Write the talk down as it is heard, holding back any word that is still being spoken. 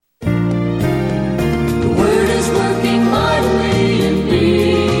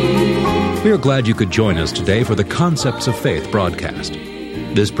We're glad you could join us today for the Concepts of Faith broadcast.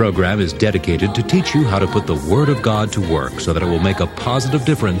 This program is dedicated to teach you how to put the Word of God to work so that it will make a positive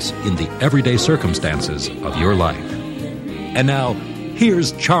difference in the everyday circumstances of your life. And now,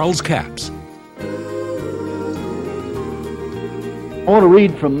 here's Charles Capps. I want to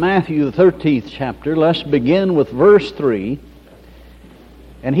read from Matthew, the 13th chapter. Let's begin with verse 3.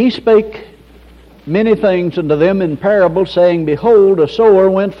 And he spake many things unto them in parables, saying, Behold, a sower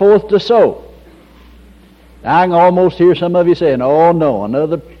went forth to sow. Now, I can almost hear some of you saying, oh no,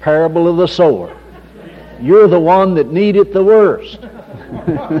 another parable of the sower. You're the one that need it the worst.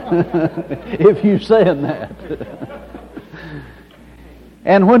 If you're saying that.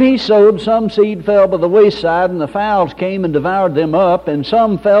 And when he sowed, some seed fell by the wayside, and the fowls came and devoured them up, and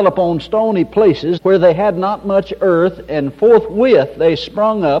some fell upon stony places where they had not much earth, and forthwith they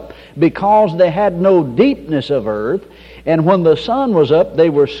sprung up, because they had no deepness of earth. And when the sun was up,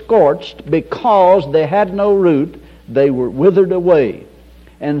 they were scorched, because they had no root, they were withered away.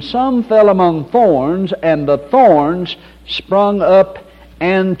 And some fell among thorns, and the thorns sprung up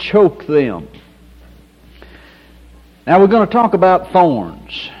and choked them. Now we're going to talk about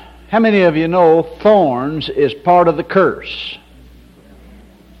thorns. How many of you know thorns is part of the curse?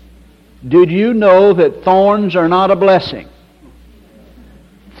 Did you know that thorns are not a blessing?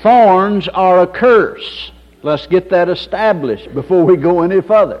 Thorns are a curse. Let's get that established before we go any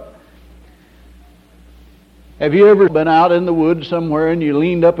further. Have you ever been out in the woods somewhere and you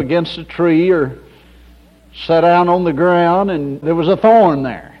leaned up against a tree or sat down on the ground and there was a thorn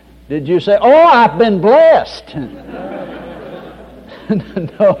there? Did you say, oh, I've been blessed?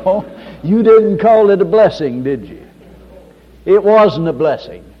 No, you didn't call it a blessing, did you? It wasn't a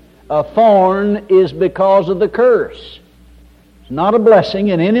blessing. A thorn is because of the curse. It's not a blessing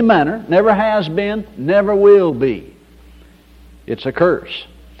in any manner, never has been, never will be. It's a curse.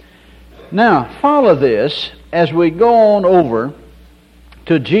 Now, follow this as we go on over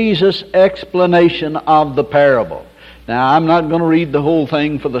to Jesus' explanation of the parable. Now, I'm not going to read the whole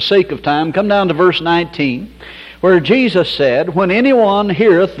thing for the sake of time. Come down to verse 19, where Jesus said, When anyone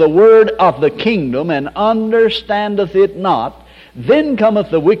heareth the word of the kingdom, and understandeth it not, then cometh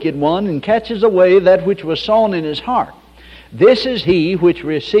the wicked one, and catches away that which was sown in his heart. This is he which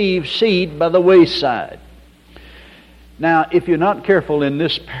receives seed by the wayside. Now, if you're not careful in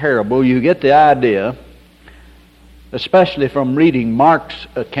this parable, you get the idea, especially from reading Mark's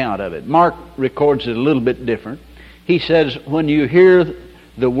account of it. Mark records it a little bit different. He says, when you hear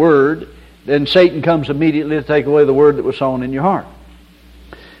the word, then Satan comes immediately to take away the word that was sown in your heart.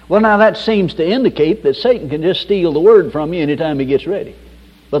 Well, now that seems to indicate that Satan can just steal the word from you anytime he gets ready.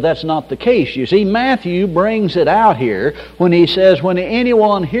 But that's not the case. You see, Matthew brings it out here when he says, When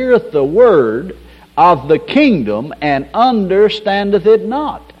anyone heareth the word of the kingdom, and understandeth it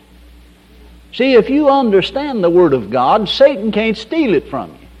not. See, if you understand the word of God, Satan can't steal it from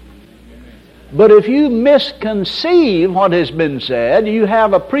you. But if you misconceive what has been said, you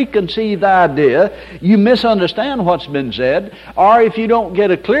have a preconceived idea, you misunderstand what's been said, or if you don't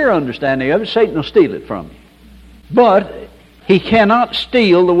get a clear understanding of it, Satan will steal it from you. But he cannot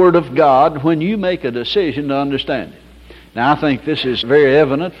steal the Word of God when you make a decision to understand it. Now, I think this is very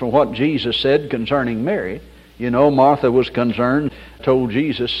evident from what Jesus said concerning Mary. You know, Martha was concerned, told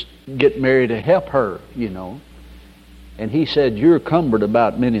Jesus, get Mary to help her, you know. And he said, you're cumbered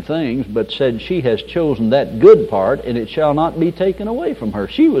about many things, but said she has chosen that good part, and it shall not be taken away from her.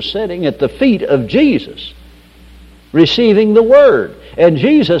 She was sitting at the feet of Jesus, receiving the Word. And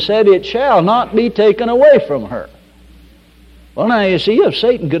Jesus said, it shall not be taken away from her. Well, now you see, if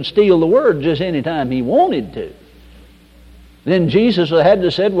Satan could steal the Word just any time he wanted to, then Jesus had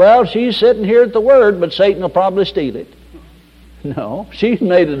to said, well, she's sitting here at the Word, but Satan will probably steal it. No, she's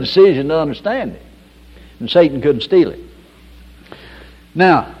made a decision to understand it, and Satan couldn't steal it.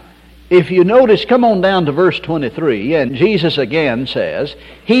 Now, if you notice, come on down to verse 23, and Jesus again says,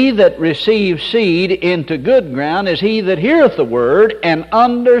 He that receives seed into good ground is he that heareth the word, and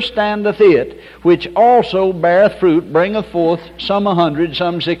understandeth it, which also beareth fruit, bringeth forth some 100,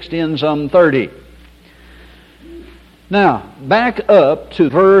 some 60, and some 30. Now, back up to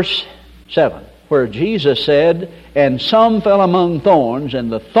verse 7, where Jesus said, And some fell among thorns,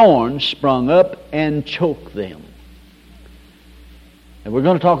 and the thorns sprung up and choked them. And we're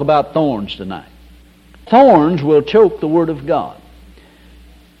going to talk about thorns tonight. Thorns will choke the Word of God.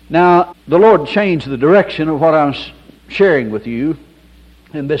 Now, the Lord changed the direction of what I was sharing with you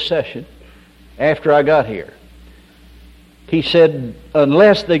in this session after I got here. He said,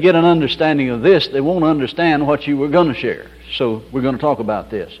 unless they get an understanding of this, they won't understand what you were going to share. So we're going to talk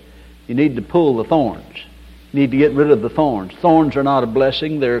about this. You need to pull the thorns. You need to get rid of the thorns. Thorns are not a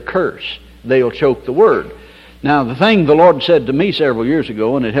blessing, they're a curse. they'll choke the Word. Now, the thing the Lord said to me several years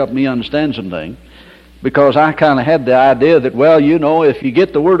ago, and it helped me understand some things, because I kind of had the idea that, well, you know, if you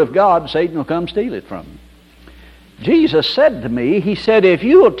get the Word of God, Satan will come steal it from you. Jesus said to me, He said, if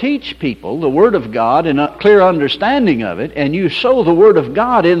you will teach people the Word of God in a clear understanding of it, and you sow the Word of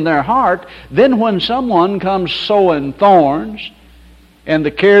God in their heart, then when someone comes sowing thorns and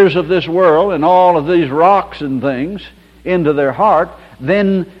the cares of this world and all of these rocks and things into their heart,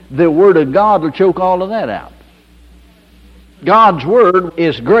 then the Word of God will choke all of that out. God's Word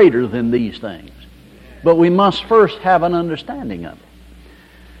is greater than these things. But we must first have an understanding of it.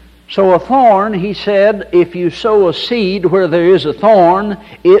 So a thorn, he said, if you sow a seed where there is a thorn,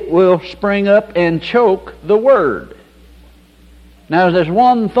 it will spring up and choke the Word. Now there's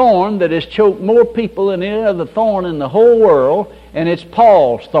one thorn that has choked more people than any other thorn in the whole world, and it's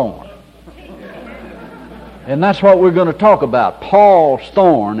Paul's thorn. And that's what we're going to talk about, Paul's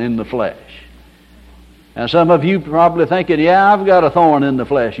thorn in the flesh. Now some of you probably thinking, yeah, I've got a thorn in the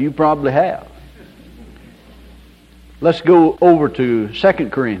flesh. You probably have. Let's go over to 2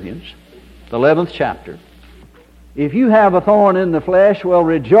 Corinthians, the 11th chapter. If you have a thorn in the flesh, well,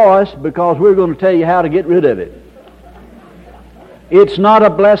 rejoice, because we're going to tell you how to get rid of it. It's not a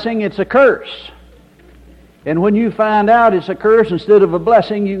blessing, it's a curse. And when you find out it's a curse instead of a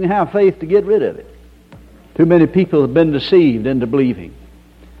blessing, you can have faith to get rid of it. Too many people have been deceived into believing.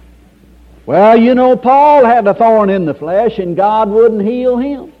 Well, you know, Paul had a thorn in the flesh and God wouldn't heal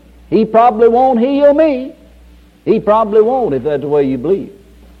him. He probably won't heal me. He probably won't if that's the way you believe.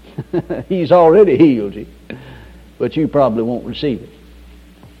 He's already healed you, but you probably won't receive it.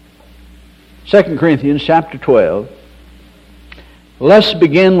 2 Corinthians chapter 12. Let's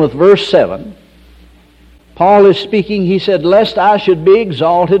begin with verse 7. Paul is speaking. He said, lest I should be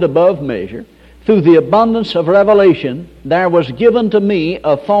exalted above measure, through the abundance of revelation, there was given to me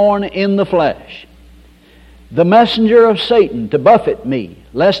a thorn in the flesh, the messenger of Satan to buffet me,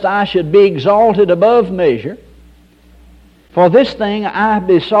 lest I should be exalted above measure. For this thing I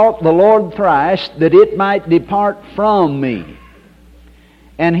besought the Lord thrice, that it might depart from me.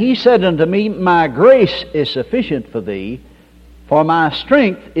 And he said unto me, my grace is sufficient for thee, for my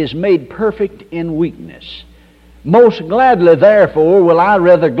strength is made perfect in weakness. Most gladly, therefore, will I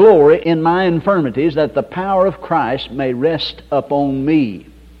rather glory in my infirmities, that the power of Christ may rest upon me.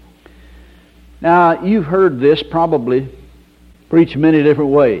 Now, you've heard this probably preached many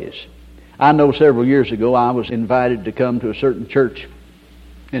different ways. I know several years ago I was invited to come to a certain church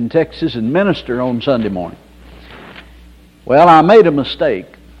in Texas and minister on Sunday morning. Well, I made a mistake,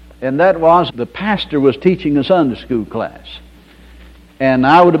 and that was the pastor was teaching a Sunday school class. And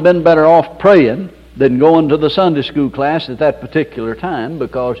I would have been better off praying than going to the Sunday school class at that particular time,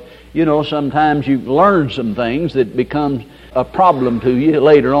 because, you know, sometimes you learn some things that become a problem to you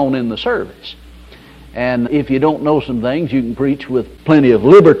later on in the service. And if you don't know some things, you can preach with plenty of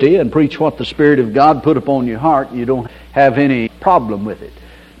liberty and preach what the Spirit of God put upon your heart, and you don't have any problem with it.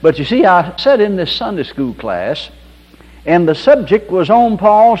 But you see, I sat in this Sunday school class, and the subject was on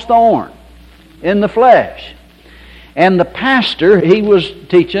Paul's thorn in the flesh. And the pastor, he was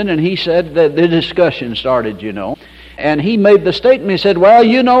teaching, and he said that the discussion started, you know. And he made the statement, he said, well,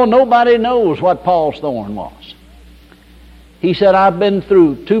 you know, nobody knows what Paul's thorn was. He said, I've been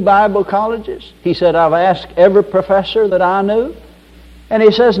through 2 Bible colleges. He said, I've asked every professor that I knew. And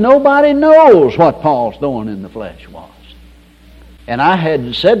he says, nobody knows what Paul's thorn in the flesh was. And I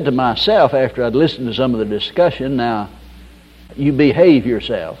had said to myself after I'd listened to some of the discussion, now, you behave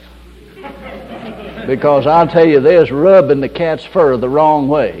yourself. Because I'll tell you, there's rubbing the cat's fur the wrong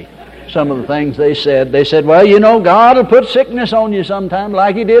way. Some of the things they said, well, you know, God will put sickness on you sometime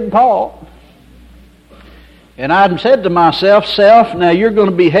like He did Paul. And I said to myself, self, now you're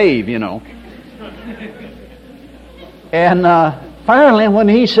going to behave, you know. And finally, when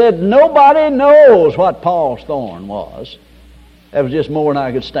he said, nobody knows what Paul's thorn was, that was just more than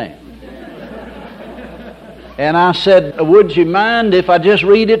I could stand. And I said, would you mind if I just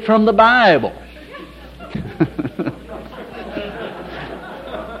read it from the Bible?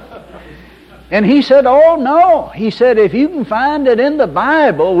 And he said, oh no. He said, if you can find it in the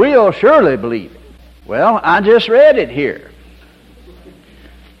Bible, we'll surely believe it. Well, I just read it here.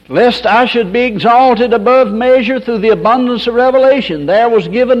 Lest I should be exalted above measure through the abundance of revelation, there was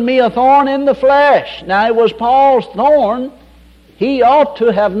given me a thorn in the flesh. Now it was Paul's thorn. He ought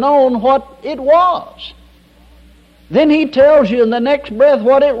to have known what it was. Then he tells you in the next breath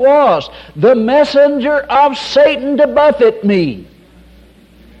what it was. The messenger of Satan to buffet me.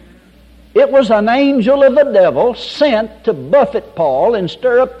 It was an angel of the devil sent to buffet Paul and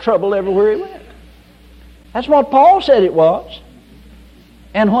stir up trouble everywhere he went. That's what Paul said it was.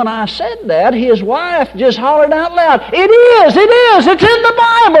 And when I said that, his wife just hollered out loud, "It is! It's in the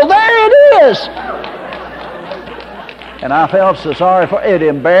Bible! There it is!" And I felt so sorry for it. It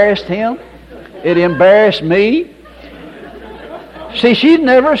embarrassed him. It embarrassed me. See, she'd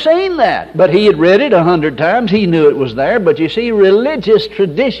never seen that, but he had read it 100 times. He knew it was there, but you see, religious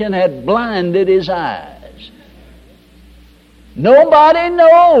tradition had blinded his eyes. Nobody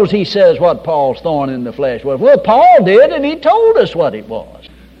knows, he says, what Paul's thorn in the flesh was. Well, Paul did, and he told us what it was.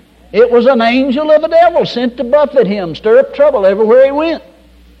 It was an angel of the devil sent to buffet him, stir up trouble everywhere he went.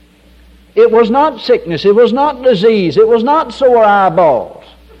 It was not sickness. It was not disease. It was not sore eyeballs.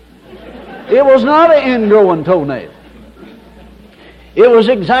 It was not an ingrowing toenail. It was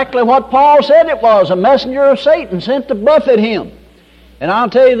exactly what Paul said it was, a messenger of Satan sent to buffet him. And I'll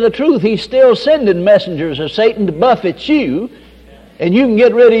tell you the truth, he's still sending messengers of Satan to buffet you, and you can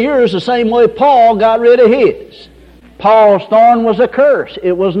get rid of yours the same way Paul got rid of his. Paul's thorn was a curse.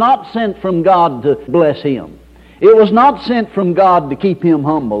 It was not sent from God to bless him. It was not sent from God to keep him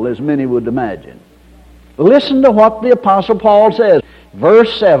humble, as many would imagine. Listen to what the Apostle Paul says.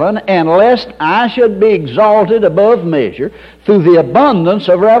 Verse 7, "And lest I should be exalted above measure through the abundance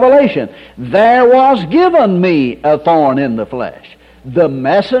of revelation, there was given me a thorn in the flesh, the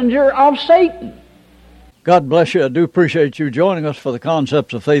messenger of Satan." God bless you. I do appreciate you joining us for the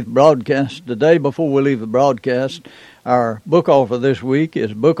Concepts of Faith broadcast today. Before we leave the broadcast, our book offer this week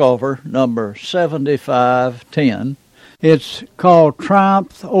is book offer number 7510. It's called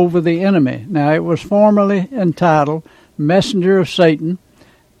Triumph Over the Enemy. Now, it was formerly entitled Messenger of Satan.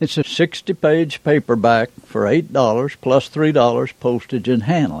 It's a 60-page paperback for $8 plus $3 postage and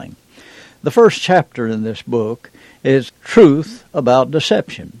handling. The first chapter in this book is Truth About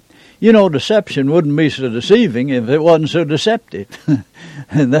Deception. You know, deception wouldn't be so deceiving if it wasn't so deceptive.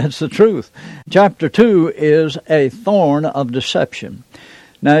 And that's the truth. Chapter 2 is a thorn of deception.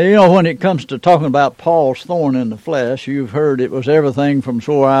 Now, you know, when it comes to talking about Paul's thorn in the flesh, you've heard it was everything from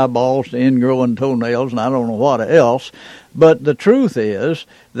sore eyeballs to ingrowing toenails, and I don't know what else. But the truth is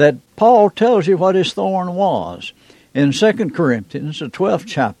that Paul tells you what his thorn was. In 2 Corinthians, the 12th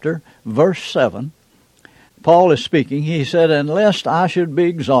chapter, verse 7, Paul is speaking. He said, "And lest I should be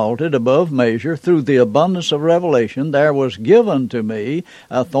exalted above measure through the abundance of revelation, there was given to me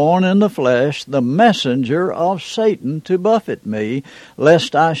a thorn in the flesh, the messenger of Satan to buffet me,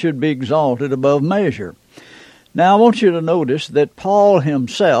 lest I should be exalted above measure." Now, I want you to notice that Paul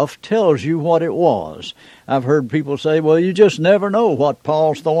himself tells you what it was. I've heard people say, well, you just never know what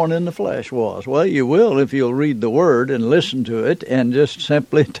Paul's thorn in the flesh was. Well, you will if you'll read the Word and listen to it and just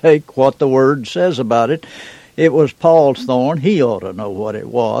simply take what the Word says about it. It was Paul's thorn. He ought to know what it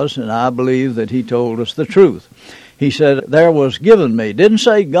was, and I believe that he told us the truth. He said, there was given me. Didn't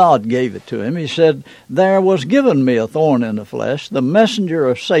say God gave it to him. He said, there was given me a thorn in the flesh, the messenger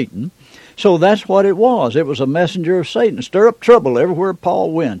of Satan. So that's what it was. It was a messenger of Satan. Stir up trouble everywhere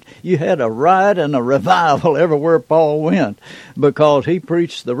Paul went. You had a riot and a revival everywhere Paul went because he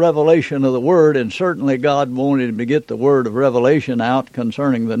preached the revelation of the Word, and certainly God wanted him to get the word of revelation out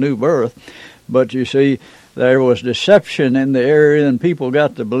concerning the new birth. But you see, there was deception in the area, and people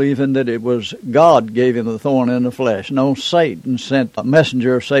got to believing that it was God gave him the thorn in the flesh. No, Satan sent a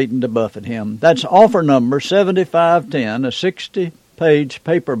messenger of Satan to buffet him. That's offer number 7510, a 60-page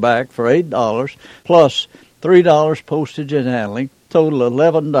paperback for $8 plus $3 postage and handling, total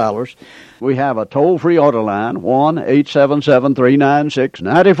 $11. We have a toll-free order line,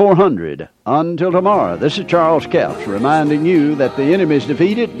 1-877-396-9400. Until tomorrow, this is Charles Capps reminding you that the enemy is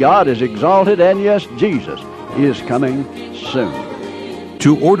defeated, God is exalted, and yes, Jesus is coming soon.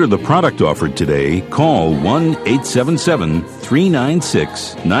 To order the product offered today, call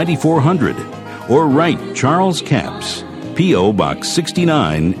 1-877-396-9400 or write Charles Capps, P.O. Box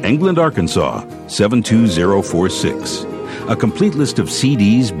 69, England, Arkansas, 72046. A complete list of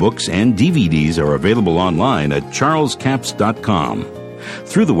CDs, books, and DVDs are available online at charlescapps.com.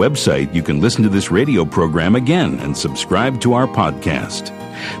 Through the website, you can listen to this radio program again and subscribe to our podcast.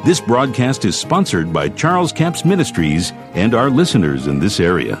 This broadcast is sponsored by Charles Capps Ministries and our listeners in this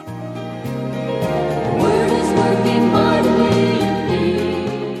area.